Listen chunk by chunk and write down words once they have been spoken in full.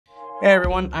Hey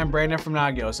everyone, I'm Brandon from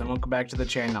Nagios and welcome back to the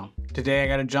channel. Today I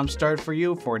got a jump start for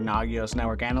you for Nagios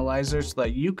Network Analyzer so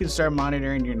that you can start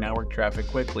monitoring your network traffic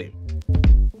quickly.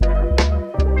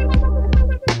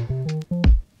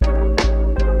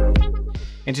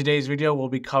 In today's video, we'll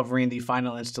be covering the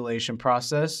final installation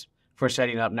process for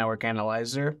setting up Network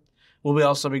Analyzer. We'll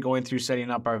also be going through setting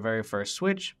up our very first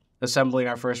switch, assembling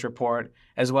our first report,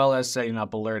 as well as setting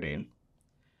up alerting.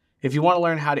 If you want to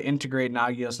learn how to integrate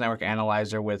Nagios Network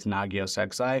Analyzer with Nagios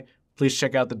XI, please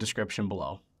check out the description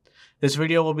below. This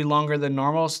video will be longer than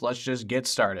normal, so let's just get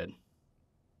started.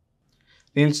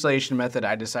 The installation method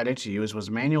I decided to use was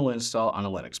manual install on a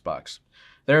Linux box.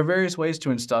 There are various ways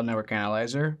to install Network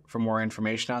Analyzer. For more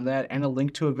information on that and a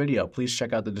link to a video, please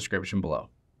check out the description below.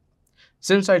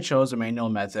 Since I chose a manual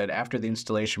method, after the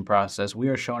installation process, we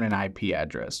are shown an IP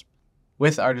address.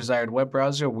 With our desired web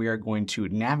browser, we are going to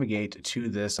navigate to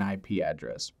this IP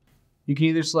address. You can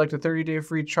either select a 30-day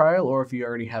free trial, or if you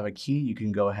already have a key, you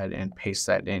can go ahead and paste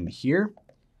that in here.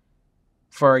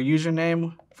 For our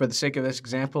username, for the sake of this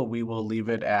example, we will leave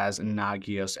it as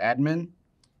Nagios admin.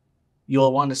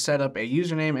 You'll want to set up a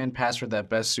username and password that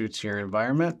best suits your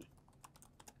environment.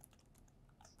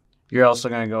 You're also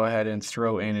going to go ahead and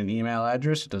throw in an email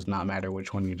address. It does not matter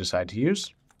which one you decide to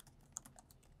use.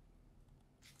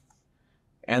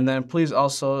 And then please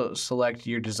also select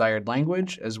your desired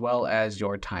language as well as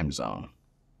your time zone.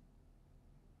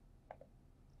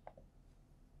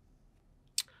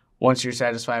 Once you're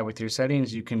satisfied with your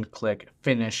settings, you can click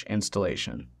Finish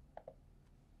Installation.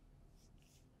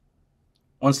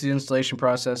 Once the installation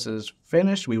process is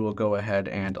finished, we will go ahead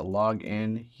and log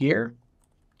in here.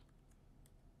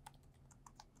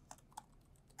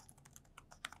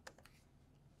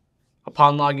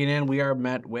 Upon logging in, we are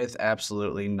met with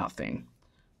absolutely nothing.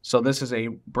 So this is a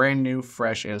brand new,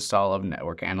 fresh install of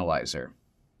Network Analyzer.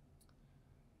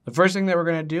 The first thing that we're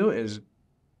going to do is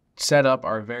set up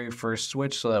our very first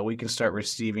switch so that we can start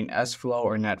receiving Sflow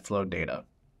or Netflow data.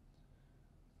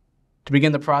 To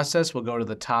begin the process, we'll go to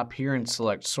the top here and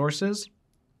select Sources,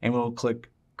 and we'll click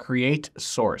Create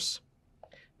Source.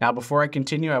 Now, before I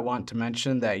continue, I want to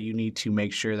mention that you need to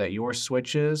make sure that your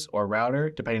switches or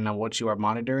router, depending on what you are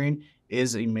monitoring,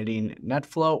 is emitting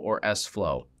Netflow or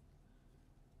Sflow.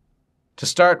 To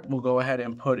start, we'll go ahead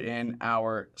and put in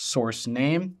our source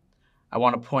name. I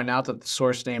want to point out that the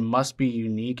source name must be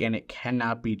unique and it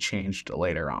cannot be changed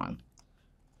later on.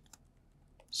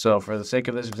 So for the sake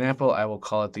of this example, I will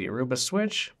call it the Aruba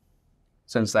switch,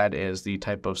 since that is the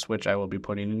type of switch I will be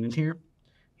putting in here.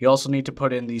 You also need to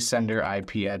put in the sender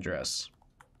IP address.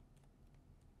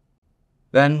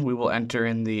 Then we will enter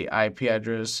in the IP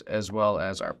address as well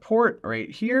as our port right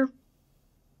here.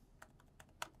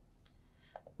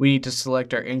 We need to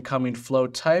select our incoming flow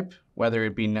type, whether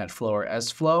it be Netflow or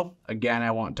Sflow. Again,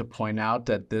 I want to point out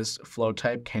that this flow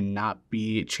type cannot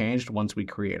be changed once we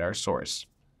create our source.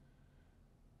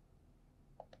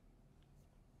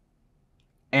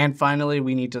 And finally,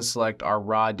 we need to select our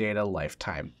raw data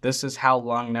lifetime. This is how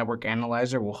long Network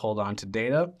Analyzer will hold on to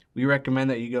data. We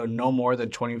recommend that you go no more than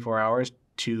 24 hours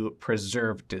to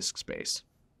preserve disk space.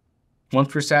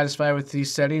 Once we're satisfied with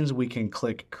these settings, we can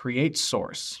click Create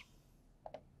Source.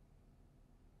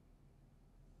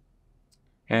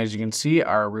 And as you can see,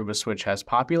 our Aruba switch has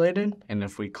populated, and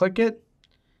if we click it,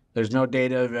 there's no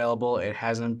data available. It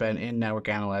hasn't been in Network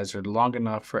Analyzer long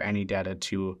enough for any data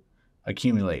to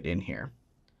accumulate in here.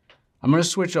 I'm going to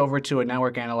switch over to a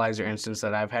Network Analyzer instance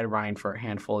that I've had running for a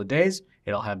handful of days.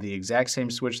 It'll have the exact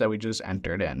same switch that we just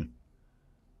entered in.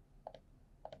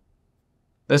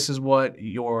 This is what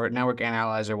your Network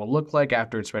Analyzer will look like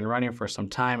after it's been running for some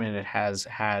time and it has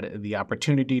had the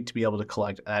opportunity to be able to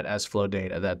collect that Sflow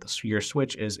data that your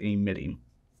switch is emitting.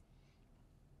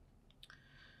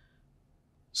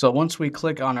 So once we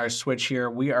click on our switch here,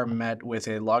 we are met with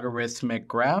a logarithmic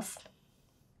graph,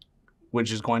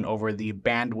 which is going over the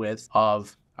bandwidth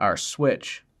of our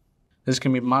switch. This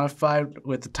can be modified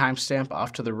with the timestamp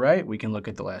off to the right. We can look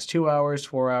at the last 2 hours,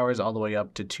 4 hours, all the way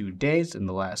up to 2 days in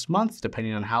the last month,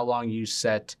 depending on how long you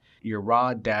set your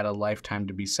raw data lifetime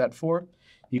to be set for.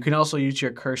 You can also use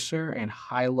your cursor and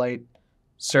highlight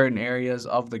certain areas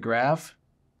of the graph,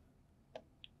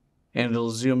 and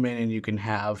it'll zoom in and you can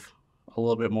have a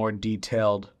little bit more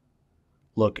detailed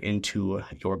look into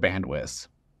your bandwidth.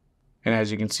 And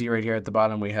as you can see right here at the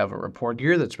bottom, we have a report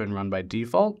here that's been run by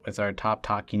default with our top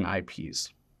talking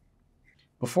IPs.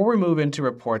 Before we move into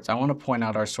reports, I want to point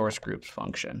out our source groups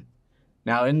function.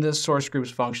 Now in this source groups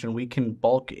function, we can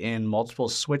bulk in multiple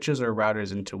switches or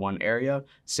routers into one area.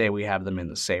 Say we have them in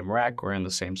the same rack or in the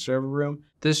same server room.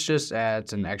 This just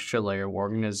adds an extra layer of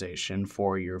organization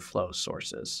for your flow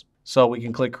sources. So we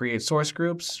can click create source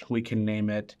groups. We can name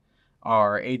it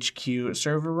our HQ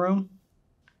server room.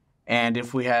 And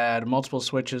if we had multiple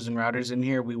switches and routers in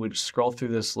here, we would scroll through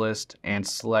this list and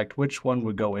select which one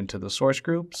would go into the source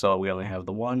group. So we only have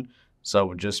the one, so it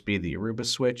would just be the Aruba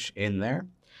switch in there.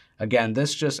 Again,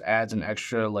 this just adds an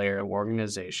extra layer of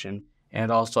organization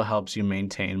and also helps you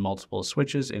maintain multiple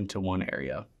switches into one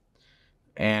area.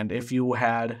 And if you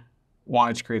had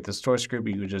wanted to create the source group,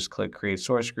 you would just click create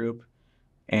source group,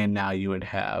 and now you would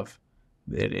have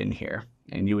it in here,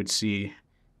 and you would see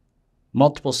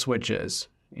multiple switches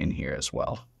in here as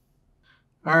well.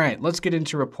 All right, let's get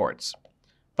into reports.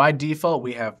 By default,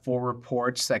 we have 4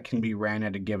 reports that can be ran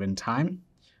at a given time.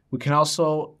 We can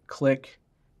also click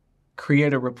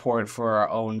create a report for our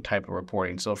own type of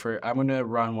reporting. So I'm going to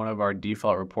run one of our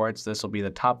default reports. This will be the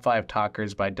top 5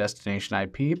 talkers by destination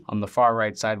IP. On the far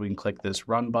right side, we can click this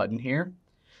run button here.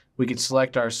 We can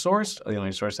select our source. The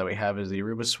only source that we have is the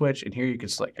Aruba switch. And here you can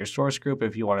select your source group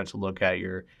if you wanted to look at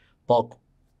your bulk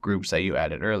groups that you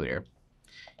added earlier.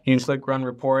 You can click run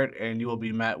report and you will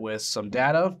be met with some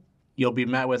data. You'll be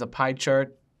met with a pie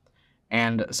chart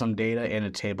and some data in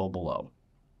a table below.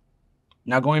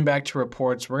 Now going back to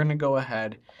reports, we're going to go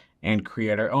ahead and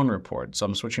create our own report. So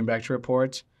I'm switching back to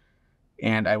reports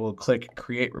and I will click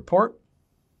create report.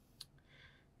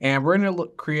 And we're going to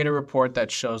create a report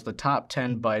that shows the top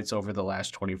 10 bytes over the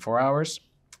last 24 hours.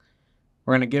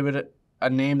 We're going to give it a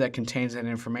name that contains that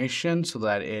information so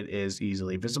that it is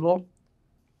easily visible.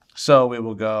 So we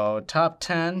will go top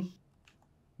 10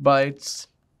 bytes,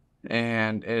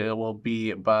 and it will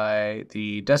be by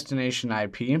the destination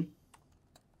IP.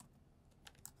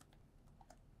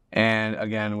 And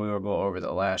again, we will go over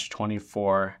the last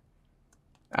 24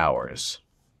 hours,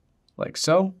 like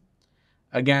so.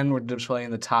 Again, we're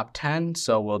displaying the top 10,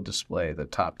 so we'll display the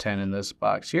top 10 in this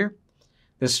box here.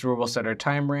 This is where we'll set our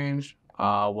time range.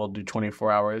 We'll do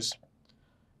 24 hours.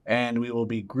 And we will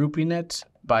be grouping it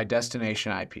by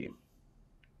destination IP.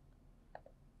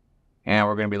 And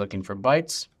we're going to be looking for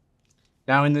bytes.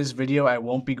 Now in this video, I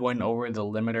won't be going over the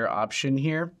limiter option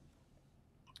here.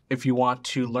 If you want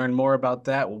to learn more about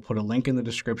that, we'll put a link in the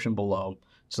description below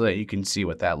so that you can see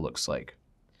what that looks like.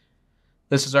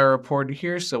 This is our report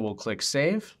here, so we'll click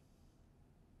save.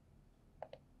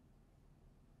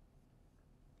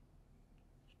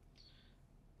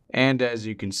 And as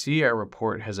you can see, our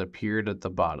report has appeared at the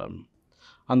bottom.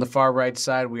 On the far right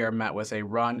side, we are met with a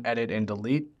run, edit, and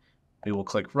delete. We will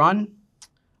click run.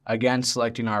 Again,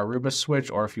 selecting our Aruba switch,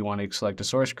 or if you want to select a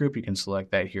source group, you can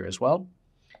select that here as well.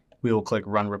 We will click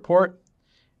run report.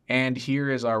 And here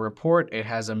is our report. It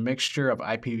has a mixture of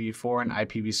IPv4 and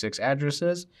IPv6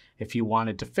 addresses. If you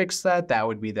wanted to fix that, that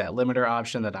would be that limiter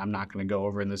option that I'm not going to go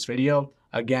over in this video.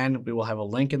 Again, we will have a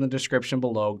link in the description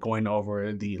below going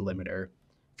over the limiter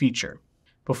feature.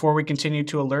 Before we continue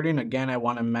to alerting, again, I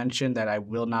want to mention that I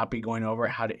will not be going over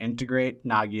how to integrate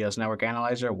Nagios Network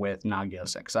Analyzer with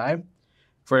Nagios XI.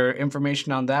 For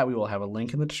information on that, we will have a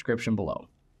link in the description below.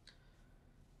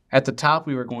 At the top,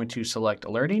 we were going to select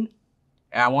alerting.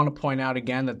 And I want to point out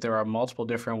again that there are multiple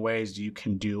different ways you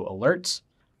can do alerts.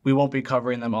 We won't be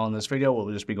covering them all in this video.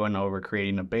 We'll just be going over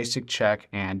creating a basic check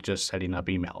and just setting up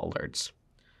email alerts.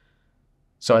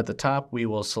 So at the top, we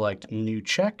will select new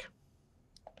check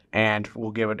and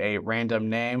we'll give it a random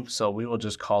name. So we will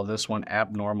just call this one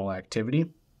abnormal activity.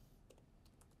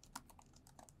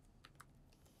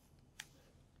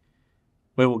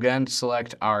 We will again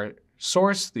select our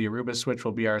source. The Aruba switch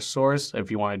will be our source.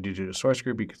 If you wanted to do a source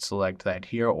group, you could select that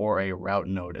here or a route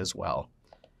node as well.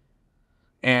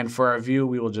 And for our view,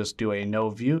 we will just do a no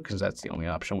view because that's the only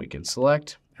option we can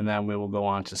select. And then we will go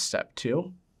on to step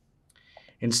 2.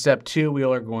 In step 2, we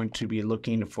are going to be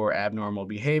looking for abnormal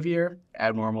behavior.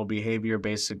 Abnormal behavior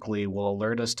basically will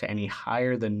alert us to any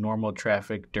higher than normal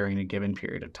traffic during a given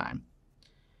period of time.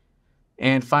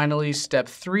 And finally, step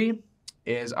 3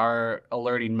 is our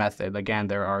alerting method. Again,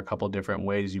 there are a couple different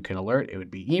ways you can alert. It would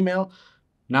be email,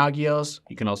 Nagios.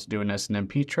 You can also do an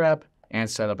SNMP trap and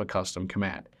set up a custom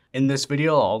command. In this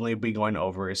video, I'll only be going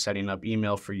over setting up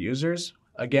email for users.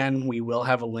 Again, we will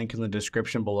have a link in the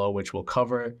description below, which will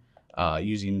cover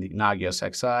using the Nagios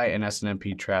XI and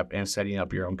SNMP trap and setting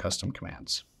up your own custom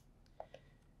commands.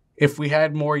 If we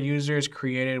had more users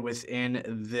created within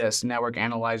this Network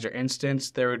Analyzer instance,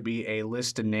 there would be a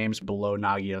list of names below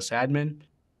Nagios admin.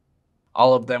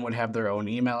 All of them would have their own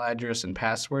email address and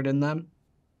password in them.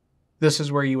 This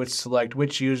is where you would select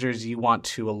which users you want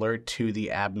to alert to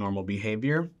the abnormal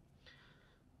behavior.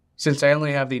 Since I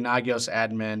only have the Nagios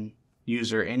admin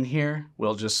user in here,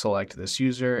 we'll just select this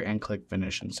user and click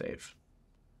finish and save.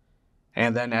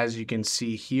 And then as you can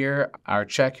see here, our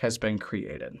check has been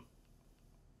created.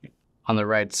 On the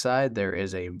right side, there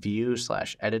is a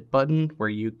view/edit button where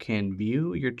you can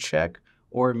view your check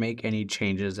or make any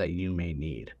changes that you may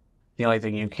need. The only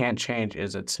thing you can't change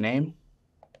is its name,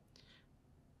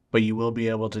 but you will be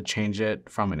able to change it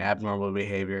from an abnormal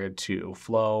behavior to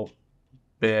flow,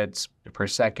 bits per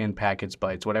second, packets,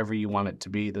 bytes, whatever you want it to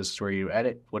be. This is where you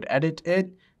would edit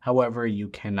it. However, you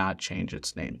cannot change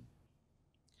its name.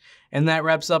 And that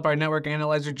wraps up our Network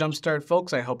Analyzer Jumpstart,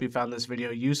 folks. I hope you found this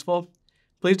video useful.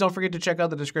 Please don't forget to check out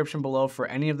the description below for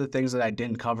any of the things that I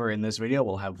didn't cover in this video.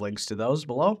 We'll have links to those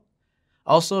below.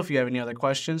 Also, if you have any other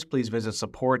questions, please visit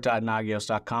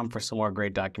support.nagios.com for some more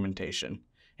great documentation.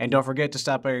 And don't forget to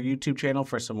stop by our YouTube channel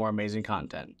for some more amazing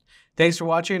content. Thanks for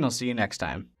watching, and I'll see you next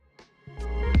time.